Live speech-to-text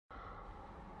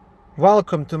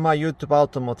Welcome to my YouTube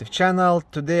automotive channel.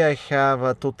 Today I have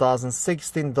a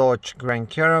 2016 Dodge Grand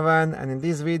Caravan, and in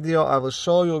this video I will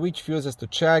show you which fuses to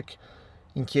check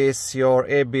in case your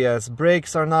ABS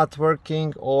brakes are not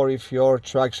working or if your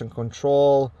traction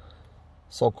control,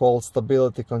 so-called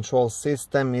stability control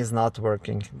system, is not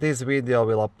working. This video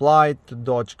will apply to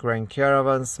Dodge Grand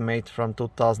Caravans made from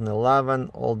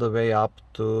 2011 all the way up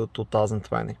to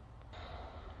 2020.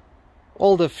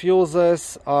 All the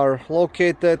fuses are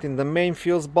located in the main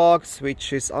fuse box,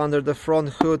 which is under the front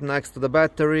hood next to the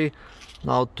battery.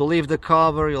 Now to leave the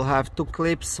cover you'll have two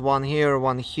clips, one here,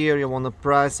 one here. You want to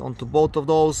press onto both of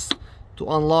those to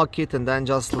unlock it and then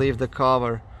just leave the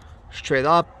cover straight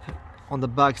up. On the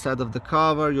back side of the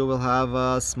cover you will have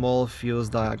a small fuse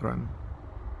diagram.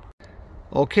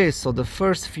 Okay, so the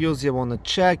first fuse you want to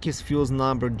check is fuse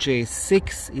number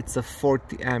J6. It's a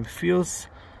 40 amp fuse,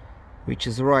 which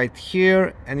is right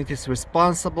here, and it is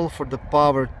responsible for the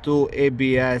power to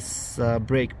ABS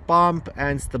brake pump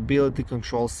and stability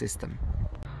control system.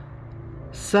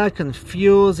 Second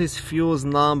fuse is fuse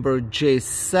number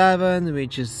J7,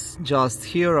 which is just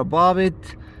here above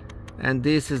it, and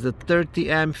this is the 30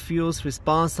 amp fuse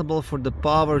responsible for the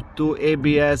power to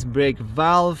ABS brake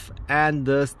valve and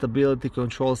the stability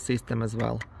control system as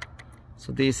well.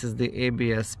 So this is the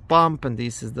ABS pump and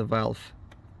this is the valve.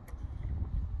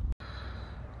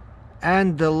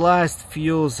 And the last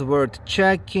fuse worth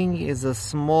checking is a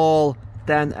small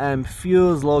 10 amp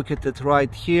fuse located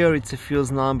right here. It's a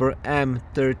fuse number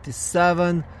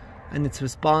M37 and it's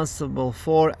responsible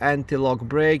for anti-lock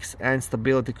brakes and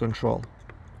stability control.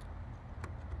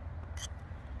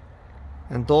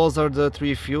 And those are the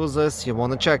three fuses you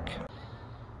want to check.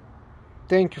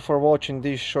 Thank you for watching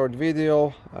this short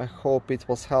video. I hope it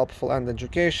was helpful and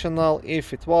educational.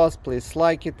 If it was, please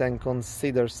like it and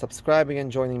consider subscribing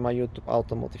and joining my YouTube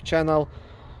automotive channel.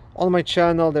 On my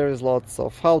channel there is lots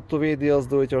of how-to videos,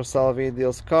 do-it-yourself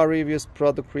videos, car reviews,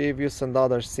 product reviews and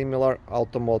other similar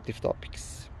automotive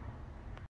topics.